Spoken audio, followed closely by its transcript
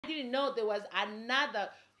didn't know there was another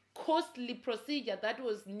costly procedure that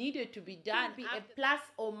was needed to be done. Be a plus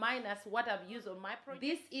or minus what I've used on my project.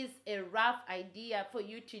 This is a rough idea for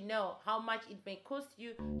you to know how much it may cost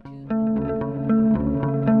you to.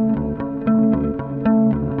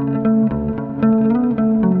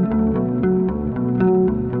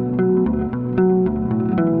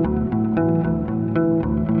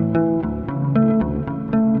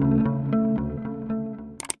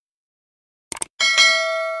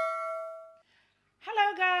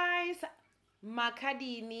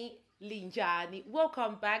 Makadini Linjani,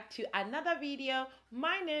 welcome back to another video.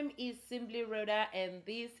 My name is Simply Rhoda and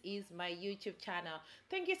this is my YouTube channel.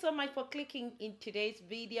 Thank you so much for clicking in today's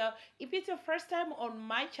video. If it's your first time on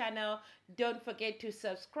my channel, don't forget to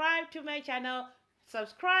subscribe to my channel.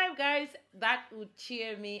 Subscribe, guys, that would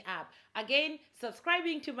cheer me up. Again,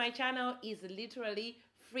 subscribing to my channel is literally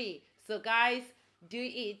free, so guys, do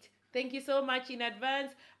it. Thank you so much in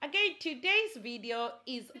advance. Again, today's video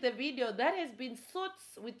is the video that has been sought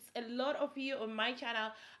with a lot of you on my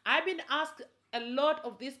channel. I've been asked a lot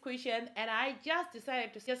of this question and I just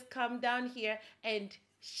decided to just come down here and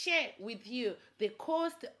share with you the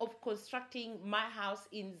cost of constructing my house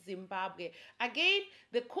in Zimbabwe. Again,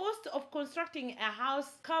 the cost of constructing a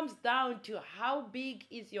house comes down to how big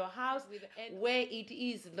is your house and where it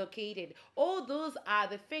is located. All those are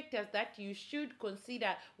the factors that you should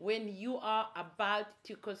consider when you are about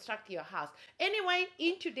to construct your house. Anyway,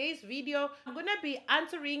 in today's video, I'm gonna be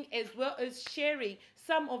answering as well as sharing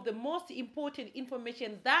some of the most important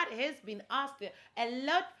information that has been asked a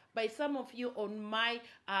lot by some of you on my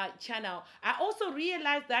channel. I also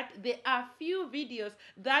realized that there are few videos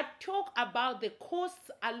that talk about the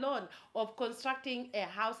costs alone of constructing a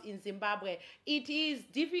house in Zimbabwe. It is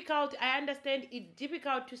difficult, I understand it's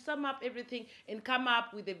difficult to sum up everything and come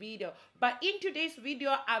up with a video. But in today's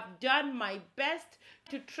video, I've done my best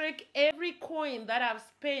to track every coin that I've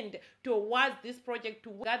spent towards this project, to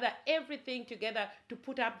gather everything together to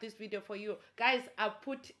put up this video for you. Guys, I've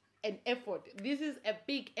put an effort. This is a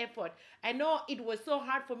big effort. I know it was so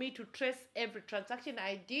hard for me to trace every transaction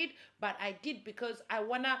I did, but I did because I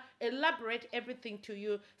want to elaborate everything to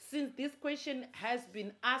you since this question has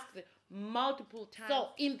been asked multiple times. So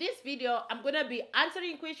in this video, I'm going to be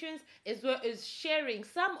answering questions as well as sharing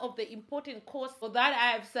some of the important costs for that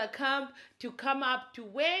I have succumbed to come up to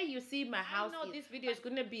where you see my house. I know this video is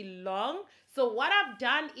going to be long, so what I've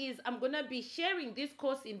done is I'm going to be sharing this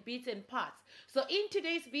course in bits and parts. So in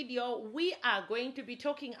today's video, we are going to be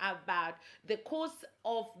talking about the cost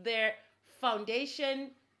of their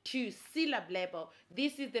foundation to slab level.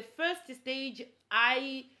 This is the first stage.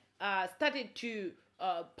 I started to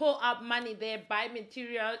pour up money there, buy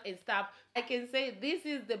material and stuff. I can say this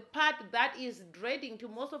is the part that is dreading to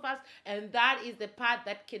most of us, and that is the part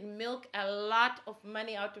that can milk a lot of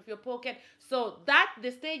money out of your pocket. So that's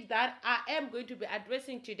the stage that I am going to be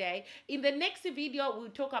addressing today. In the next video, we'll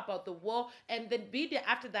talk about the wall, and the video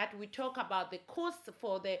after that, we talk about the cost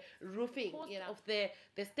for the roofing, of the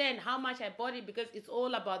stand, how much I bought it, because it's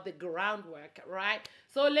all about the groundwork, right?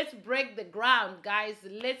 So let's break the ground, guys.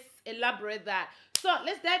 Let's elaborate that. So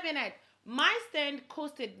let's dive in it. My stand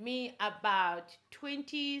costed me about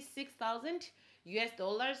 26,000 US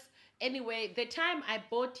dollars. Anyway, the time I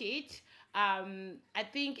bought it, I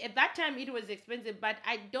think at that time it was expensive, but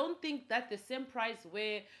I don't think that's the same price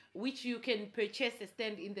which you can purchase a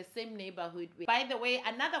stand in the same neighborhood with. By the way,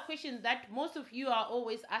 another question that most of you are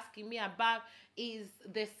always asking me about is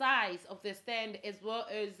the size of the stand as well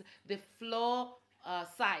as the floor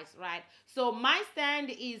size, right? So my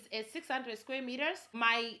stand is a 600 square meters.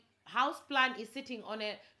 My house plan is sitting on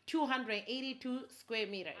a 282 square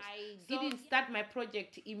meters. I didn't start my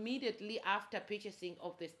project immediately after purchasing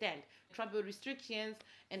of the stand. Travel restrictions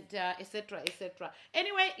and etc. etc.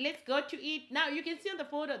 Anyway, let's go to it. Now you can see on the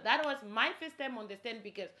photo that was my first time on the stand,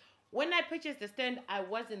 because when I purchased the stand, I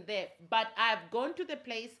wasn't there, but I've gone to the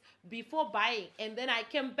place before buying, and then I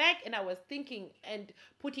came back and I was thinking and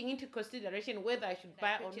putting into consideration whether I should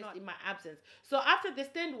buy or not in my absence. So after the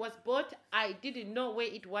stand was bought, I didn't know where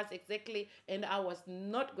it was exactly, and I was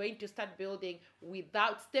not going to start building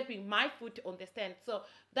without stepping my foot on the stand. So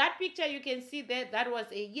that picture you can see there, that was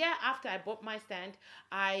a year after I bought my stand.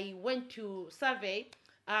 I went to survey.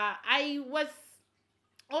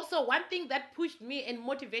 Also, one thing that pushed me and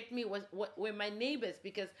motivated me were my neighbors,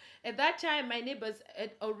 because at that time my neighbors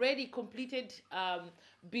had already completed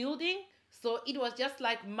building. So it was just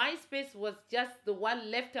like my space was just the one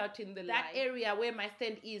left out in that area where my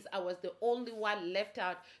stand is. I was the only one left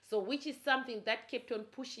out. So which is something that kept on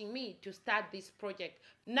pushing me to start this project.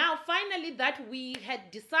 Now, finally, that we had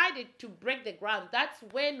decided to break the ground, that's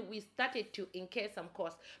when we started to incur some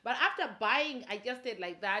costs. But after buying, I just did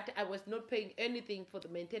like that. I was not paying anything for the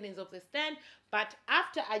maintenance of the stand. But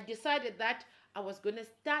after I decided that I was going to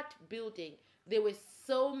start building, there were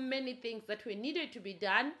so many things that were needed to be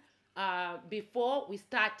done before we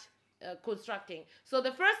start constructing. So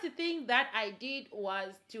the first thing that I did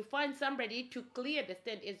was to find somebody to clear the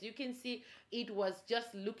stand. As you can see, it was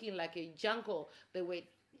just looking like a jungle.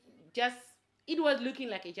 It was looking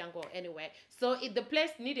like a jungle anyway. So the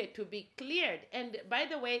place needed to be cleared. And by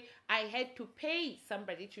the way, I had to pay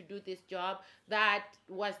somebody to do this job. That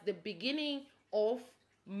was the beginning of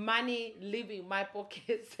money leaving my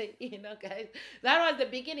pockets. Guys, that was the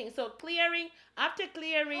beginning. So after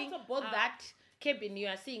clearing, also bought that cabin you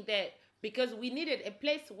are seeing there, because we needed a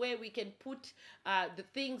place where we can put the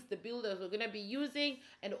things the builders were going to be using,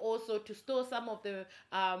 and also to store some of the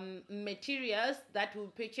materials that we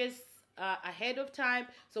purchase ahead of time.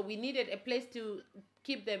 So we needed a place to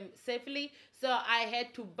keep them safely. So I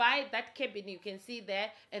had to buy that cabin you can see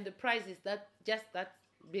there, and the price is that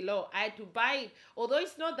below. I had to buy it, although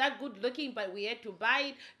it's not that good looking, but we had to buy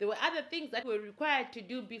it. There were other things that were required to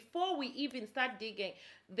do before we even start digging.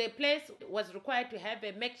 The place was required to have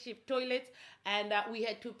a makeshift toilet, and we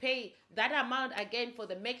had to pay that amount again for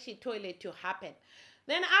the makeshift toilet to happen.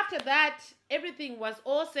 Then after that, everything was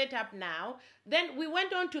all set up now. Then we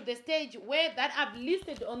went on to the stage where that I've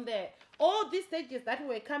listed on there. All these stages that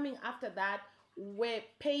were coming after that were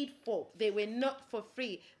paid for. They were not for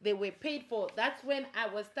free. They were paid for. That's when I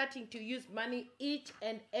was starting to use money each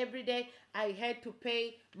and every day. I had to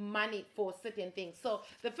pay money for certain things. So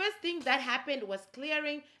the first thing that happened was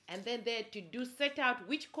clearing, and then they had to do set out,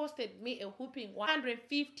 which costed me a whooping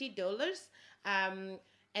 $150.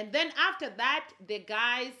 And then after that, the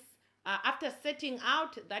guys, after setting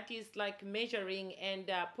out, that is like measuring and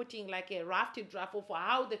putting like a rough draft for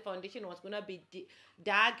how the foundation was going to be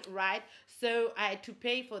dug, right? So I had to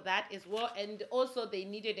pay for that as well. And also they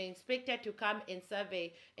needed an inspector to come and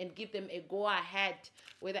survey and give them a go ahead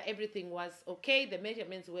whether everything was okay, the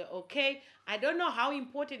measurements were okay. I don't know how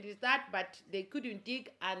important is that, but they couldn't dig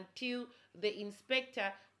until the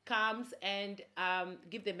inspector comes and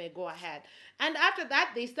give them a go ahead. And after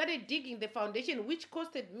that, they started digging the foundation, which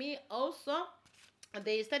costed me also.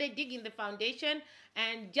 They started digging the foundation,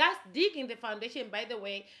 and just digging the foundation, by the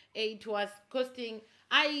way, it was costing,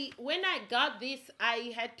 when I got this,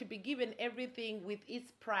 I had to be given everything with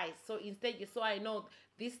its price. So in stages, so I know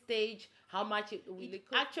this stage, how much it will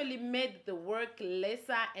actually made the work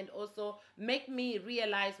lesser, and also make me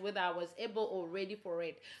realize whether I was able or ready for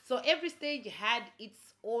it. So every stage had its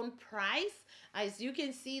own price. As you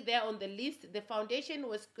can see there on the list, the foundation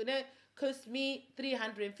was gonna cost me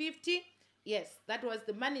 $350. Yes, that was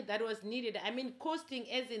the money that was needed. I mean, costing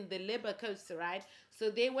as in the labor costs, right? So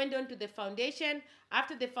they went on to the foundation.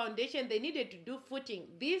 After the foundation, they needed to do footing.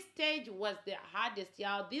 This stage was the hardest,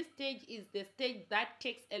 y'all. This stage is the stage that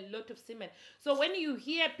takes a lot of cement. So when you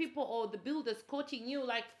hear people or the builders quoting you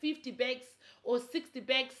like 50 bags or 60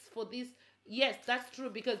 bags for this, yes, that's true,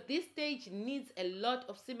 because this stage needs a lot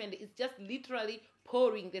of cement. It's just literally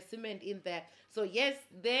pouring the cement in there. So yes,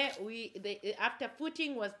 after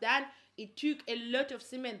footing was done, it took a lot of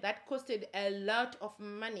cement that costed a lot of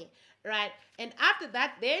money, right? And after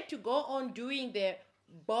that, they had to go on doing the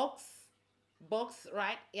box,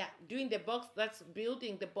 right? Yeah, doing the box. That's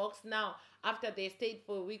building the box now. After they stayed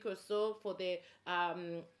for a week or so for the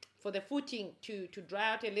footing to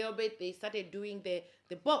dry out a little bit, they started doing the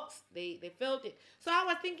box. They felt it. So I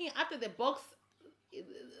was thinking, after the box,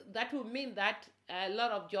 that would mean that a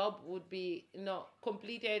lot of job would be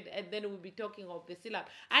completed, and then we'll be talking of the seal up.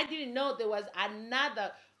 I didn't know there was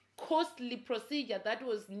another costly procedure that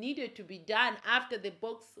was needed to be done after the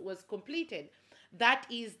box was completed. That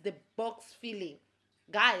is the box filling.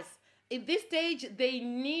 Guys, in this stage, they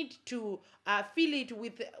need to fill it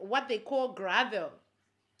with what they call gravel.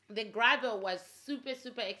 The gravel was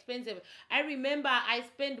super expensive. I remember I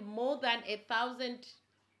spent more than 1,000.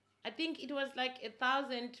 I think it was like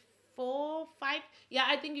 1,004, 5. Yeah,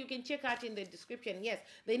 I think you can check out in the description. Yes,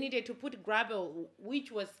 they needed to put gravel,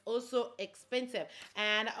 which was also expensive.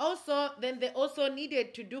 And also, then they also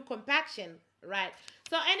needed to do compaction, right?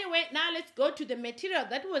 So anyway, now let's go to the material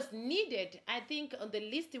that was needed. I think on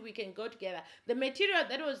the list we can go together. The material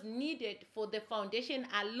that was needed for the foundation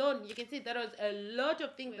alone, you can see there was a lot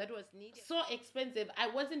of things that was needed. So expensive. I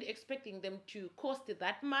wasn't expecting them to cost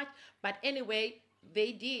that much, but anyway,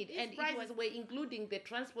 They did. These and prices were including the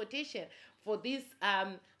transportation for these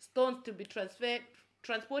stones to be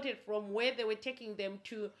transported from where they were taking them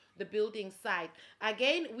to the building site.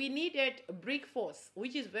 Again, we needed brick force,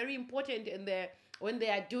 which is very important in the when they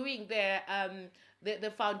are doing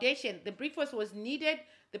the foundation. The brick force was needed,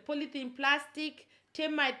 the polythene plastic,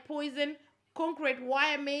 termite poison, concrete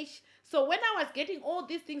wire mesh. So when I was getting all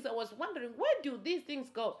these things, I was wondering, where do these things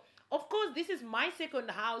go? Of course, this is my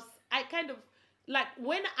second house. I kind of, like,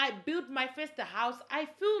 when I built my first house, I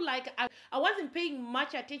feel like I wasn't paying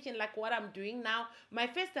much attention like what I'm doing now. My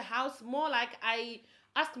first house, more like I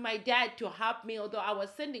asked my dad to help me, although I was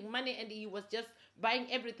sending money and he was just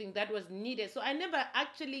buying everything that was needed. So I never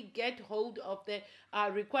actually get hold of the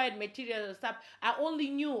required material and stuff. I only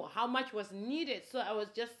knew how much was needed. So I was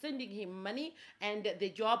just sending him money and the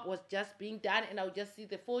job was just being done, and I would just see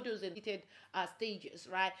the photos and edited stages,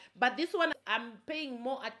 right? But this one, I'm paying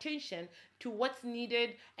more attention to what's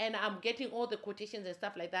needed, and I'm getting all the quotations and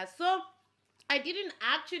stuff like that. So I didn't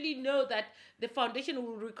actually know that the foundation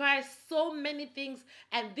will require so many things,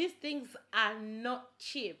 and these things are not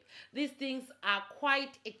cheap. These things are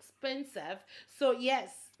quite expensive. So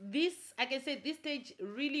yes, this, I can say this stage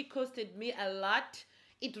really costed me a lot.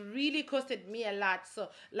 It really costed me a lot.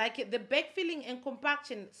 So like the backfilling and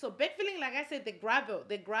compaction. So backfilling, like I said, the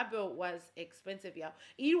gravel was expensive. Yeah,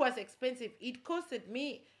 it was expensive. It costed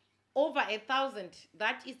me over 1,000.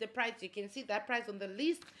 That is the price. You can see that price on the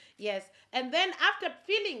list. Yes. And then after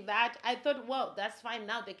filling that, I thought, well, that's fine.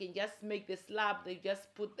 Now they can just make the slab. They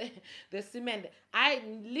just put the cement.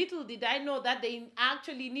 Little did I know that they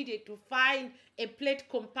actually needed to find a plate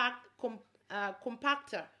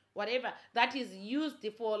compactor, whatever, that is used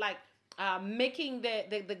for like making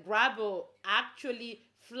the gravel actually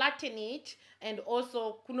flatten it, and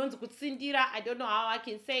also kunonzi kutsindira, I don't know how I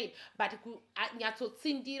can say it, but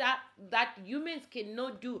nyatsotsindira that humans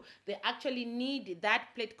cannot do. They actually need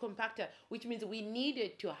that plate compactor, which means we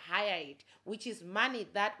needed to hire it, which is money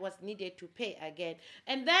that was needed to pay again.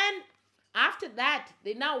 And then after that,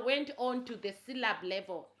 they now went on to the slab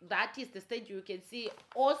level. That is the stage you can see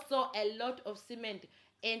also a lot of cement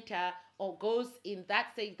enter or goes in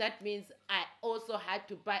that stage. That means I also had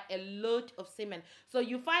to buy a lot of cement. So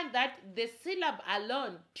you find that the slab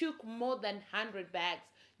alone took more than 100 bags.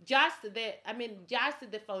 Just the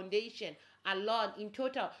foundation alone in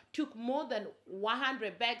total took more than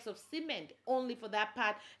 100 bags of cement only for that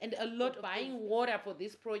part, and a lot of buying water for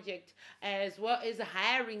this project, as well as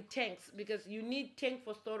hiring tanks, because you need tank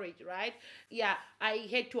for storage, right? Yeah, I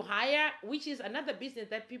had to hire, which is another business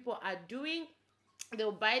that people are doing.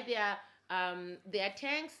 They'll buy their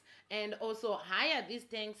tanks and also hire these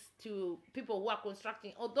tanks to people who are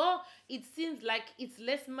constructing. Although it seems like it's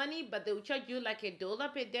less money, but they will charge you like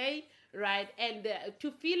 $1 per day, right? And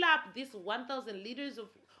to fill up this 1,000 liters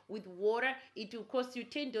with water, it will cost you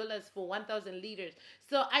 $10 for 1,000 liters.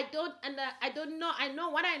 So I don't know.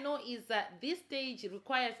 What I know is that this stage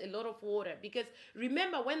requires a lot of water, because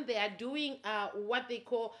remember when they are doing what they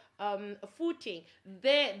call footing,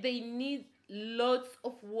 they need lots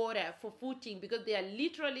of water for footing, because they are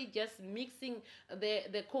literally just mixing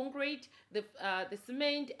the concrete, the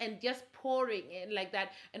cement, and just pouring it like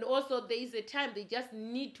that. And also there is a time they just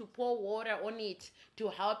need to pour water on it to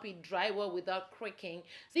help it dry well without cracking.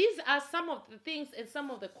 These are some of the things and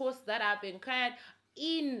some of the costs that I've incurred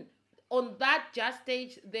on that just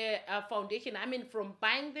stage, the foundation. I mean, from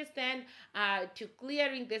buying the stand to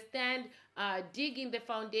clearing the stand, digging the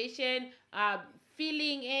foundation,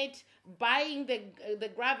 filling it, buying the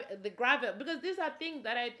gravel, because these are things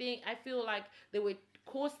that I feel like they were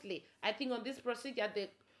costly. I think on this procedure, the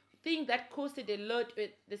thing that costed a lot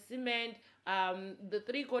with the cement, the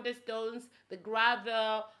 3/4 stones, the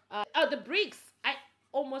gravel, the bricks. I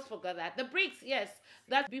almost forgot that. The bricks, yes.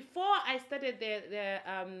 That before I started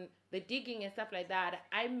the digging and stuff like that,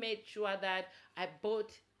 I made sure that I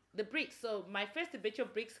bought the bricks. So my first batch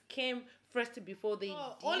of bricks came first before they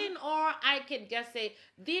all in all, I can just say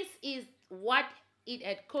this is what it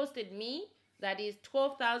had costed me. That is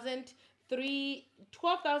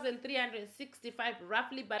 12,365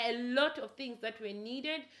 roughly, but a lot of things that were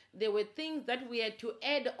needed. There were things that we had to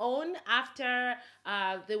add on after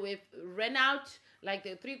they were ran out, like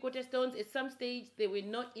the 3/4 stones. At some stage they were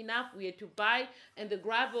not enough, we had to buy, and the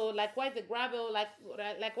gravel, likewise the gravel,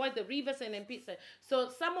 likewise the rivers and pizza. So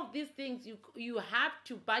some of these things you have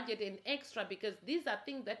to budget an extra, because these are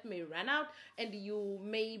things that may run out and you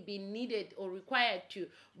may be needed or required to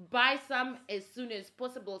buy some as soon as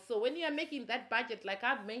possible. So when you are making that budget, like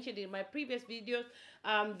I've mentioned in my previous videos,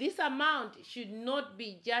 this amount should not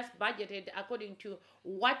be just budgeted according to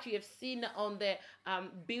what you have seen on the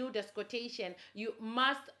builder's quotation. You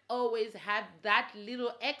must always have that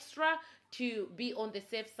little extra to be on the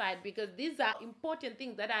safe side, because these are important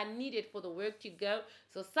things that are needed for the work to go.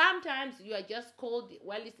 So sometimes you are just called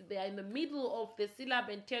while they are in the middle of the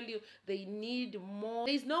syllab and tell you they need more.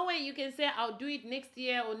 There's no way you can say I'll do it next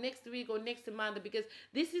year or next week or next month, because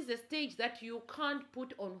this is a stage that you can't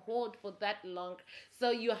put on hold for that long.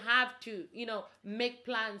 So you have to, you know, make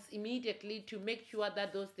plans immediately to make sure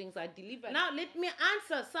that those things are delivered. Now let me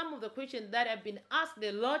answer some of the questions that have been asked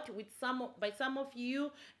a lot by some of you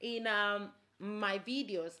in my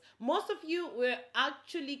videos. Most of you were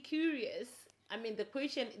actually curious. I mean, this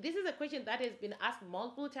is a question that has been asked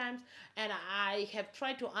multiple times, and I have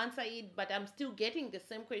tried to answer it, but I'm still getting the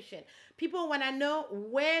same question. People want to know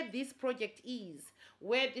where this project is.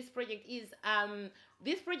 This project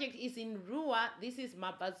is in Rua. This is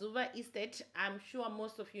Manhanzva estate. I'm sure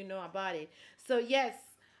most of you know about it. So yes,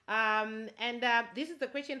 this is the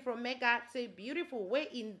question from Mega. Say, beautiful, where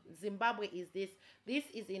in Zimbabwe is this? This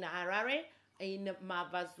is in Harare, in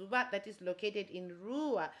Manhanzva, that is located in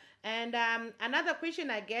Rua. And another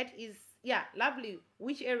question I get is, yeah, lovely,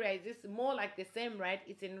 which area is this? More like the same, right?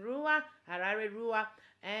 It's in Rua, Harare, Rua.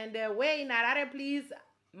 And where in Harare, please?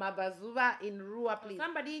 Manhanzva in Rua, please.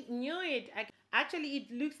 Somebody knew it. Actually,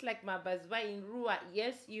 it looks like Manhanzva in Rua.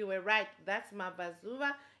 Yes, you were right. That's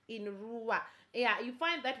Manhanzva in Rua. Yeah, you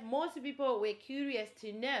find that most people were curious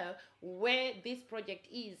to know where this project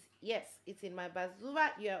is. Yes, it's in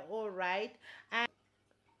Manhanzva. You're all right.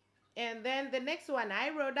 And then the next one,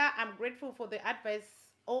 hi Rhoda, I'm grateful for the advice.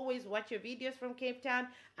 Always watch your videos from Cape Town.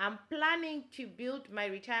 I'm planning to build my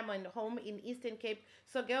retirement home in Eastern Cape.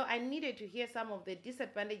 So girl, I needed to hear some of the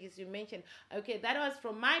disadvantages you mentioned. Okay, that was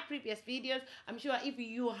from my previous videos. I'm sure if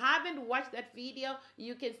you haven't watched that video,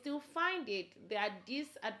 you can still find it. There are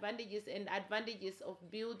disadvantages and advantages of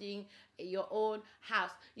building your own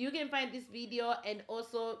house. You can find this video and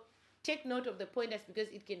also take note of the pointers, because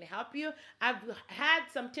it can help you. I've had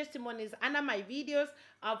some testimonies under my videos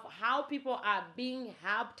of how people are being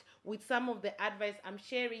helped with some of the advice I'm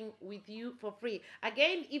sharing with you for free.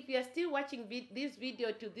 Again, if you're still watching this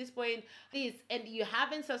video to this point, please, and you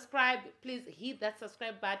haven't subscribed, please hit that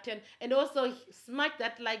subscribe button and also smash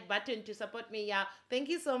that like button to support me. Yeah, thank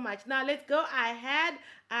you so much. Now let's go ahead.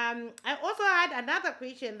 I also had another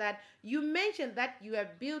question that you mentioned that you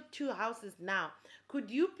have built 2 houses now. Could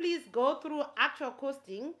you please go through actual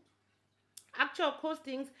costings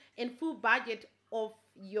and full budget of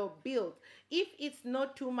your build? If it's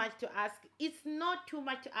not too much to ask, it's not too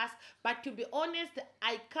much to ask, but to be honest,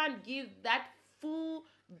 I can't give that full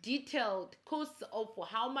detailed costs of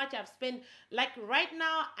how much I've spent. Like right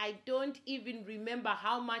now, I don't even remember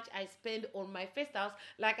how much I spent on my first house.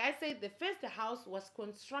 Like I said, the first house was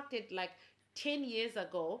constructed like 10 years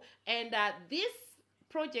ago, and this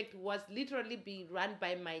project was literally being run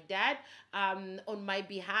by my dad on my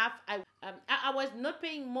behalf. I was not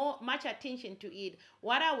paying much attention to it.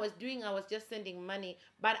 What I was doing, I was just sending money,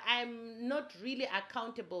 but I'm not really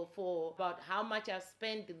accountable for about how much I've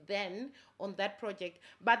spent then on that project.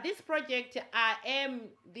 But this project,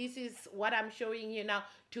 this is what I'm showing you now,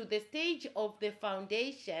 to the stage of the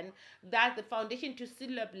foundation, that's the foundation to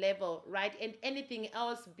slab level, right? And anything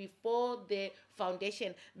else before the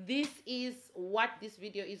foundation. This is what this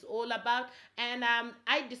video is all about. And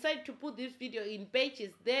I decided to put this video in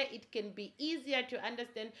batches. There it can be easier to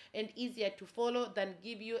understand and easier to follow than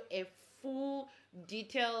give you a full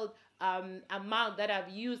detailed amount that I've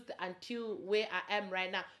used until where I am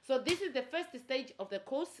right now. So this is the first stage of the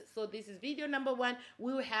course. So this is video number 1.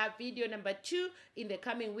 We will have video number 2 in the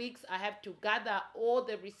coming weeks. I have to gather all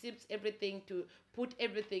the receipts, everything, to put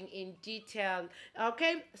everything in detail.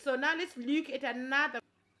 Okay, so now let's look at another.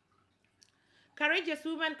 Courageous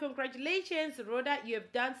woman, congratulations, Rhoda. You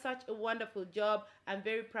have done such a wonderful job. I'm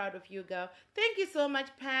very proud of you, girl. Thank you so much,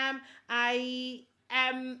 Pam. I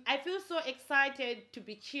feel so excited to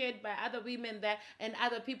be cheered by other women there and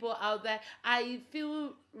other people out there. I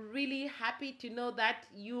feel really happy to know that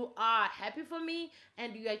you are happy for me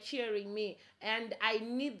and you are cheering me. And I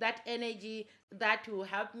need that energy that will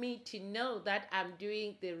help me to know that I'm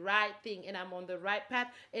doing the right thing and I'm on the right path.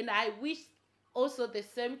 And I wish also the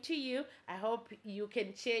same to you. I hope you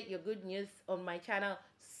can share your good news on my channel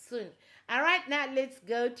soon. All right, now let's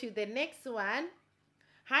go to the next one.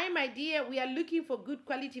 Hi, my dear. We are looking for good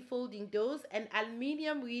quality folding doors and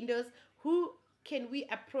aluminium windows. Who can we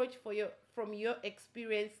approach from your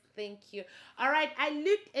experience? Thank you. All right, I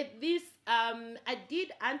looked at this. I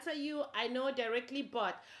did answer you, I know, directly,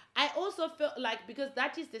 but I also felt like, because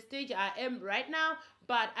that is the stage I am right now,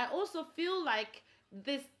 but I also feel like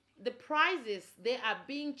the prices they are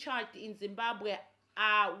being charged in Zimbabwe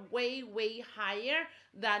are way higher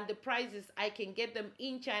than the prices I can get them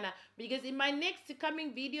in China, because in my next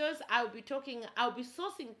coming videos I'll be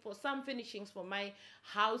sourcing for some finishings for my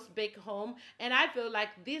house back home, and I feel like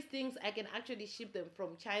these things I can actually ship them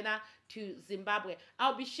from China to Zimbabwe.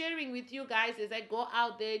 I'll be sharing with you guys as I go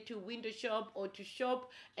out there to window shop or to shop,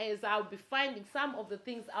 as I'll be finding some of the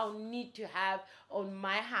things I'll need to have on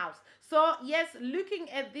my house. So yes, looking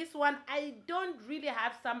at this one, I don't really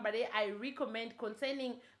have somebody I recommend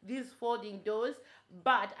concerning these folding doors,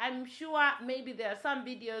 but I'm sure maybe there are some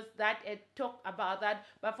videos that talk about that.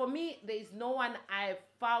 But for me, there is no one I've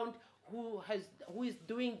found who is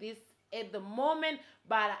doing this at the moment.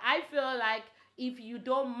 But I feel like if you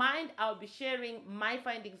don't mind, I'll be sharing my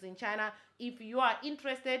findings in China. If you are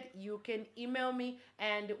interested, you can email me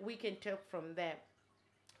and we can talk from there.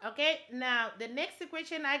 Okay, now the next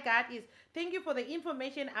question I got is, thank you for the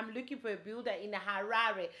information. I'm looking for a builder in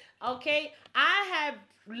Harare. Okay, I have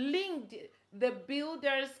linked the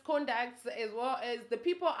builders' contacts as well as the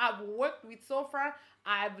people I've worked with so far.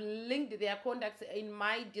 I've linked their contacts in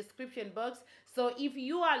my description box. So if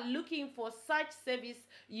you are looking for such service,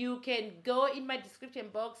 you can go in my description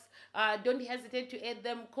box. Don't hesitate to add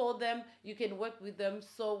them, call them. You can work with them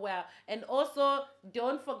so well. And also,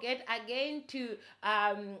 don't forget again to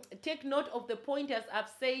take note of the pointers I've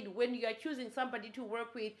said when you are choosing somebody to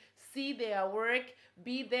work with. See their work,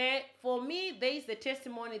 be there. For me, there is a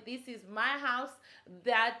testimony. This is my house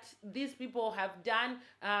that these people have done.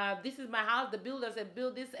 This is my house. The builders have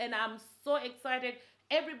built this, and I'm so excited.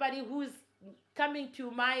 Everybody who's coming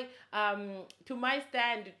to my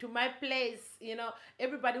stand, to my place, you know,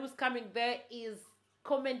 everybody who's coming there is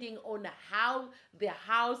commenting on how the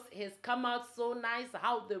house has come out so nice,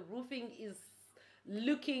 how the roofing is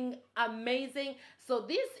looking amazing. So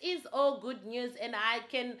this is all good news, and I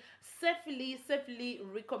can safely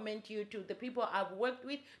recommend you to the people I've worked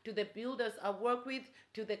with, to the builders I've worked with,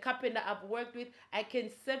 to the carpenter I've worked with. I can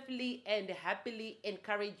safely and happily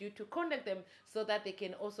encourage you to contact them so that they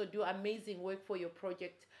can also do amazing work for your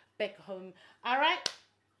project back home. All right,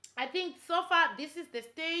 I think so far this is the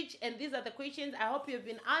stage, and these are the questions I hope you've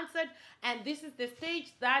been answered, and this is the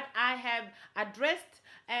stage that I have addressed.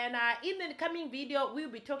 And in the coming video, we'll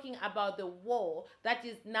be talking about the wall that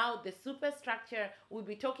is now the superstructure. We'll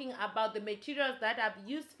be talking about the materials that I've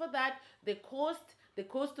used for that, the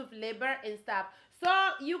cost of labor and stuff. So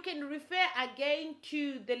you can refer again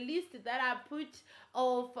to the list that I put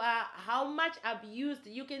of how much I've used.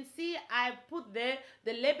 You can see I've put there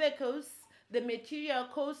the labor costs, the material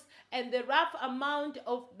costs, and the rough amount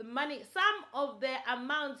of the money. Some of the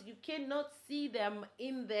amounts you cannot see them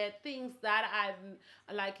in the things that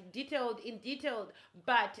I've like detailed,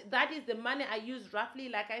 but that is the money I use roughly.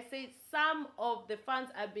 Like I said, some of the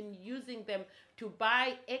funds I've been using them to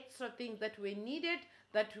buy extra things that were needed,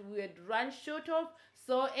 that we had run short of,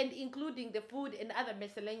 so, and including the food and other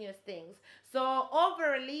miscellaneous things. So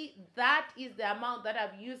overall, that is the amount that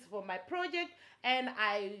I've used for my project. And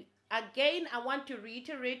again, I want to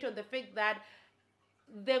reiterate on the fact that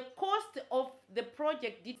the cost of the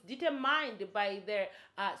project is determined by the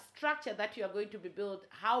structure that you are going to be built.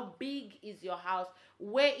 How big is your house,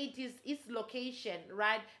 where it is, its location,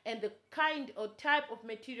 right? And the kind or type of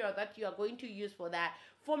material that you are going to use for that.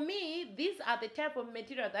 For me, these are the type of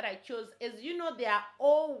material that I chose. As you know, there are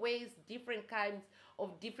always different kinds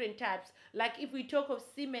of different types. Like if we talk of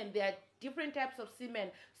cement, there are different types of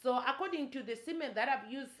cement. So according to the cement that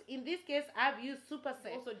I've used, in this case, I've used Super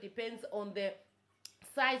Safe. Also depends on the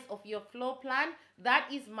size of your floor plan. That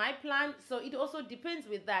is my plan, so it also depends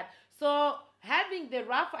with that. So having the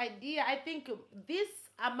rough idea, I think this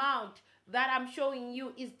amount that I'm showing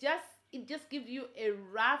you is just gives you a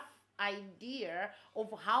rough idea of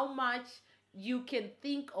how much you can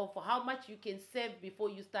think of, how much you can save before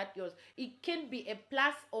you start yours. It can be a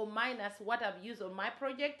plus or minus what I've used on my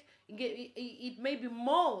project. It may be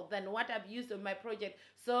more than what I've used on my project.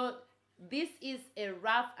 So this is a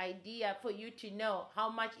rough idea for you to know how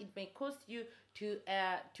much it may cost you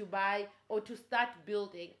to buy or to start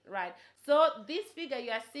building, right? So this figure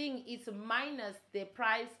you are seeing is minus the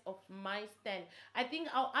price of my stand. I think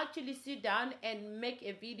I'll actually sit down and make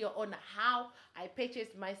a video on how I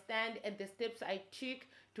purchased my stand and the steps I took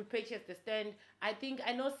to purchase the stand. I think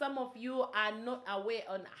I know some of you are not aware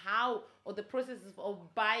on how or the processes of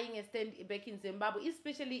buying a stand back in Zimbabwe,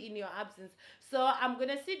 especially in your absence. So I'm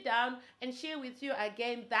gonna sit down and share with you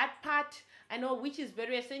again that part, I know, which is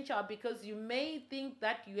very essential, because you may think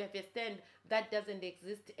that you have a stand that doesn't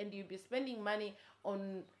exist and you'll be spending money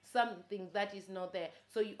on something that is not there.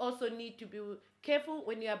 So you also need to be careful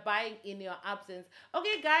when you are buying in your absence.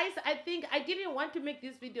 Okay guys, I think I didn't want to make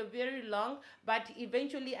this video very long, but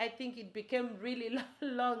eventually I think it became really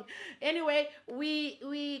long. Anyway,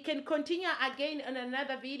 we can continue again on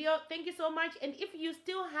another video. Thank you so much. And if you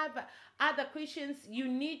still have other questions you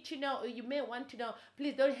need to know or you may want to know,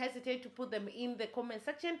 please don't hesitate to put them in the comment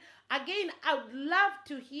section. Again, I would love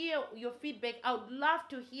to hear your feedback. I would love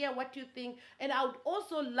to hear what you think, and I would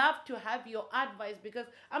also love to have your advice, because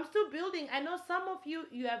I'm still building. I know some of you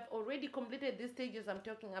have already completed these stages I'm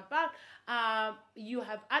talking about. You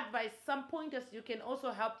have advice, some pointers you can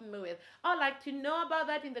also help me with. I'd like to know about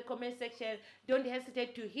that in the comment section. Don't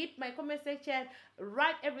hesitate to hit my comment section,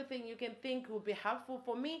 write everything you can think will be helpful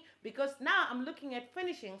for me, because now I'm looking at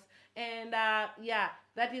finishings, and yeah,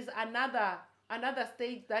 that is another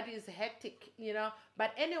stage that is hectic, you know.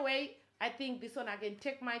 But anyway, I think this one I can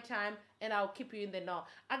take my time and I'll keep you in the know.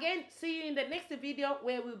 Again, see you in the next video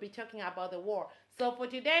where we'll be talking about the war. So for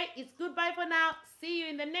today, it's goodbye for now. See you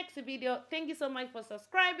in the next video. Thank you so much for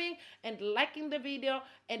subscribing and liking the video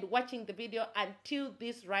and watching the video until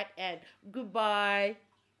this right end. Goodbye.